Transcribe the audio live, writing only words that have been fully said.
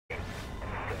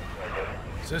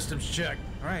Systems checked.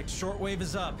 All right, shortwave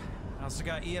is up. I also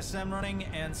got ESM running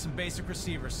and some basic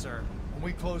receivers, sir. When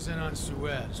we close in on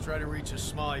Suez, try to reach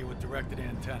Somalia with directed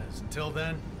antennas. Until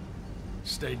then,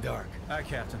 stay dark. Aye,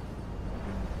 Captain.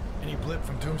 Any blip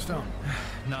from Tombstone?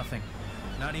 Nothing.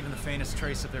 Not even the faintest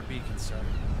trace of their beacon, sir.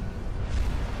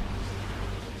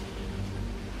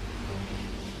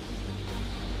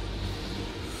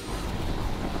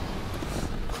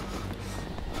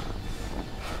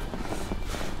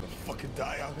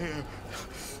 Die out here.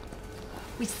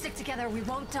 We stick together, we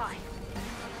won't die.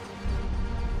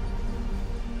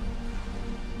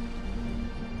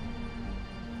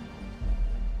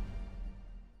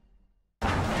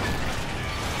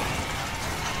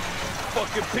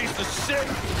 Fucking piece of shit!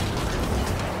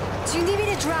 Do you need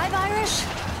me to drive, Irish?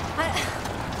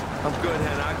 I'm good,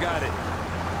 Hannah. I got it.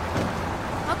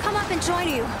 I'll come up and join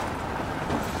you.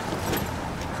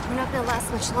 We're not gonna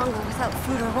last much longer without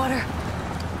food or water.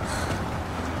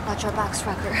 Watch our backs,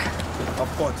 Recker. I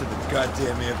fought to the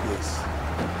goddamn airbase.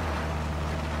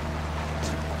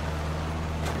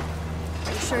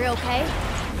 You sure you're okay?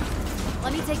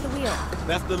 Let me take the wheel.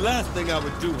 That's the last thing I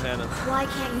would do, Hannah. Why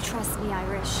can't you trust me,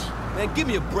 Irish? Man, give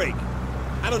me a break.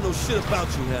 I don't know shit about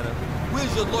you, Hannah.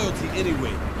 Where's your loyalty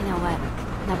anyway? You know what?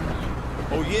 Never mind.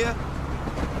 Oh, yeah?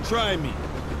 Try me.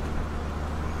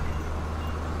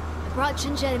 I brought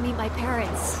Jinja to meet my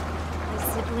parents, my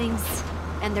siblings,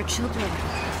 and their children.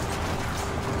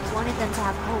 I wanted them to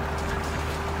have hope.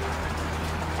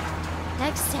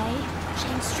 Next day,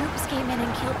 Chang's troops came in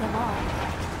and killed them all.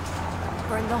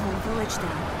 Burned the whole village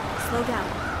down. Slow down.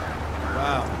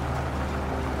 Wow.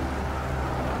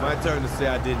 My turn to say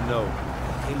I didn't know.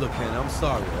 Hey, look, Hannah, I'm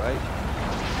sorry, all right?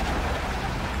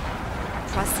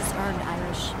 Trust is earned,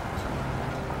 Irish.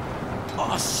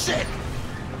 Oh, shit!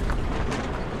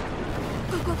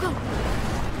 Go, go, go!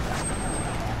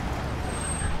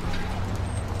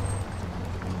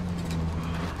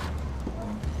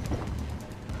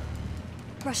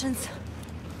 Russians.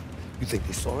 You think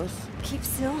they saw us? Keep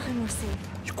still and we're safe.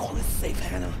 You call it safe,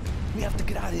 Hannah? We have to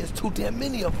get out of here. There's too damn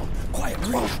many of them. Quiet,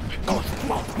 come on. Come on,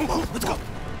 come on, come on. Let's go.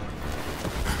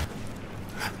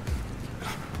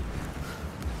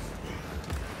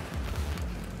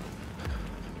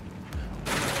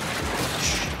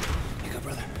 You good,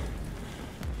 brother?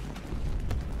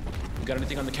 You got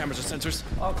anything on the cameras or sensors?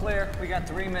 All clear. We got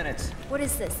 3 minutes. What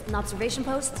is this? An observation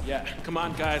post? Yeah, come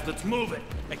on, guys, let's move it.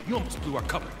 Hey, you almost blew our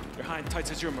cover. You're high and tight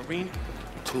says you're a Marine?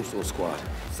 Tombstone Squad,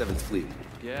 7th Fleet.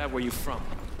 Yeah, where you from?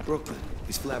 Brooklyn,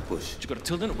 East Flatbush. Did you go to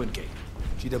Tilden or Wingate?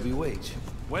 GWH.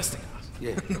 Westinghouse?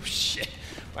 Yeah. No shit.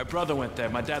 My brother went there.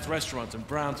 My dad's restaurant's in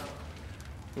Brownsville.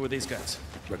 Who are these guys?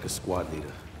 Recker squad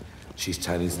leader. She's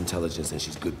Chinese intelligence and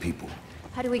she's good people.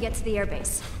 How do we get to the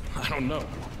airbase? I don't know.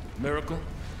 Miracle?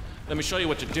 Let me show you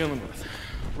what you're dealing with.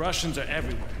 Russians are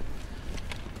everywhere.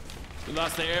 We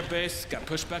lost the airbase, got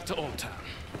pushed back to Old Town.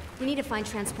 We need to find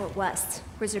Transport West.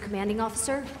 Where's your commanding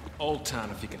officer? Old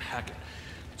Town, if you can hack it.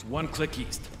 It's 1 click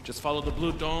east. Just follow the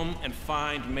blue dome and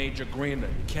find Major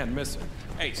Greenland. You can't miss her.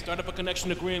 Hey, start up a connection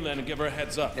to Greenland and give her a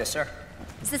heads up. Yes, sir.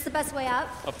 Is this the best way out?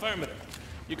 Affirmative.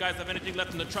 You guys have anything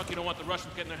left in the truck you don't want the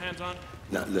Russians getting their hands on?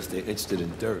 Not unless they're interested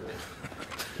in dirt.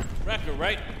 Recker,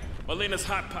 right? Molina's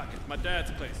Hot Pocket, my dad's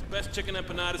place. Best chicken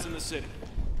empanadas in the city.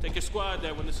 Take your squad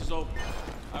there when this is over.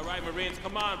 All right, Marines,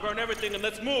 come on, burn everything and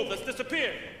let's move. Let's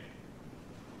disappear.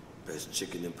 Best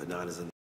chicken empanadas in